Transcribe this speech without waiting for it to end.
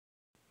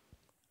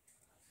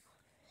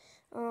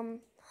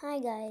Hi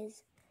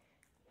guys.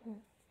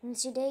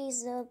 Today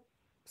is a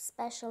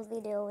special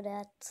video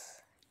that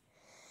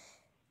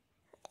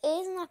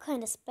is not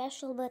kind of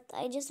special, but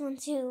I just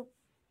want to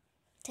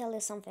tell you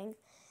something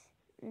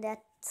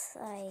that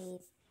I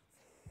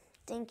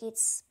think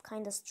it's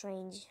kind of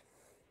strange.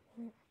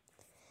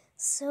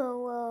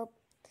 So,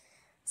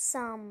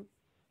 some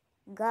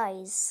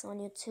guys on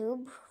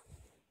YouTube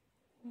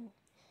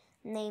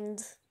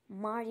named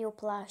Mario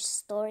Plush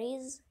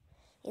Stories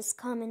is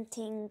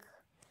commenting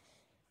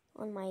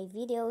on my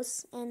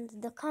videos,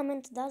 and the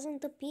comment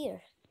doesn't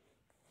appear,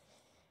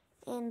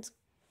 and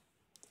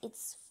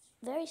it's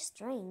very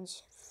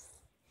strange.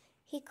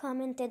 He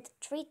commented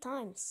 3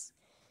 times,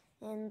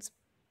 and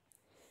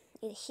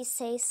he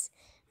says,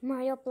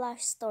 Mario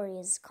Plush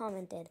Stories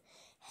commented,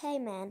 "Hey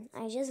man,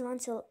 I just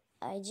want to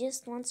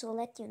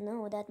let you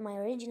know that my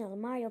original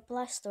Mario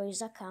Plush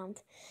Stories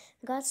account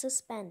got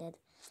suspended.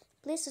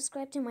 Please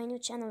subscribe to my new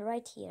channel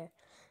right here.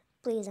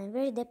 Please, I'm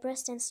very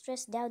depressed and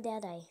stressed out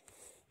that I..."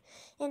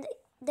 And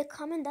the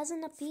comment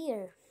doesn't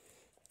appear,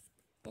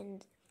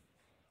 and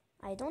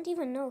I don't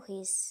even know who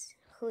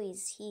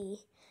is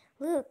he.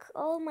 Look,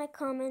 all my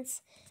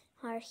comments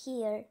are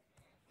here,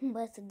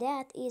 but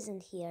that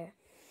isn't here,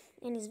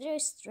 and it's very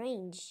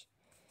strange.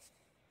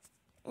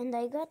 And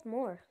I got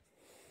more.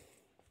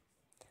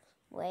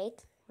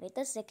 Wait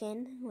a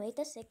second. Wait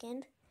a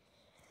second.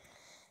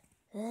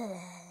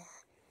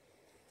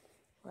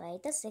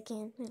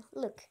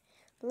 Look,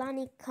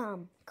 Lani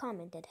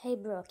commented, "Hey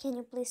bro, can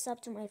you please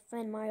sub to my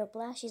friend Mario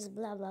Plashes,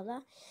 blah blah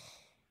blah."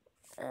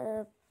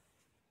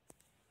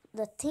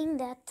 The thing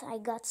that I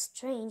got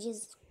strange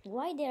is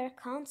why their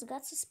accounts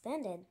got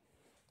suspended.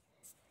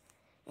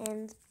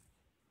 And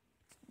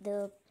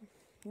the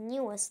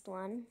newest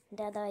one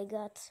that I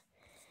got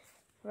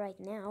right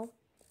now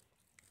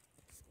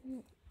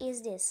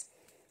is this.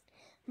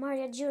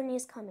 Maria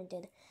Journeys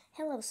commented,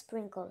 "Hello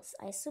Sprinkles,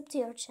 I subbed to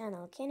your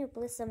channel, can you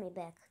please sub me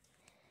back?"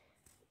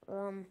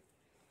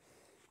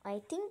 I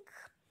think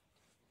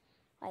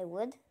I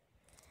would,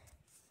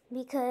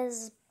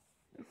 because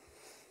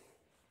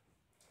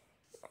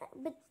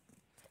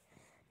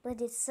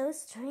but it's so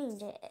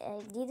strange.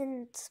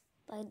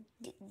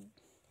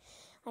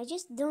 I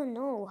just don't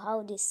know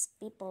how these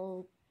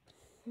people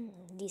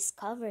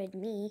discovered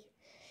me,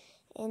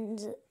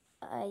 and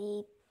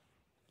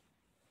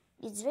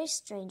it's very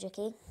strange,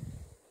 okay?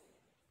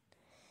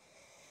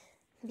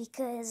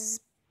 Because,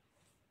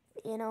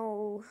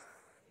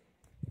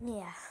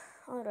 yeah,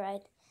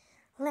 alright.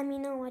 Let me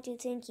know what you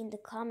think in the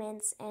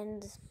comments,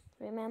 and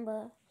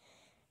remember,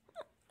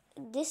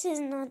 this is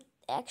not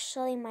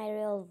actually my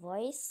real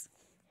voice.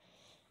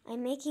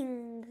 I'm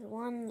making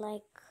one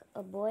like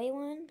a boy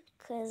one,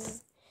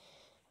 cause,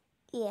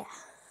 yeah,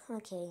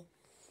 okay.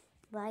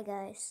 Bye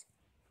guys.